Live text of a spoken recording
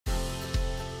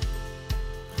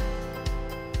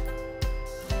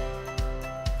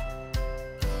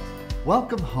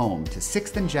Welcome home to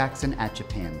 6th and Jackson at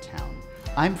Japantown.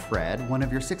 I'm Fred, one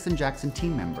of your 6th and Jackson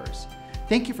team members.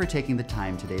 Thank you for taking the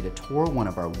time today to tour one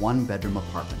of our one-bedroom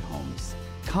apartment homes.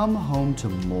 Come home to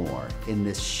more in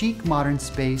this chic modern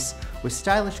space with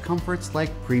stylish comforts like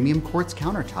premium quartz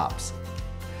countertops,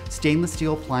 stainless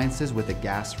steel appliances with a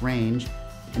gas range,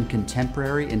 and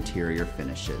contemporary interior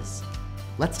finishes.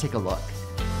 Let's take a look.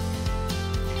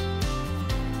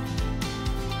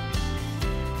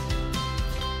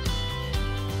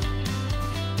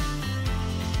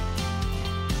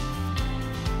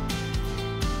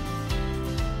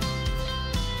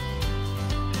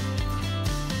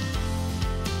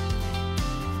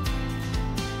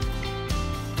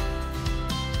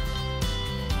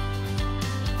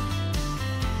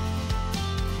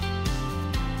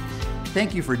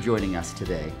 Thank you for joining us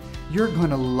today. You're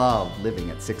going to love living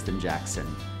at 6th and Jackson.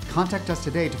 Contact us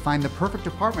today to find the perfect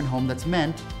apartment home that's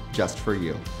meant just for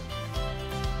you.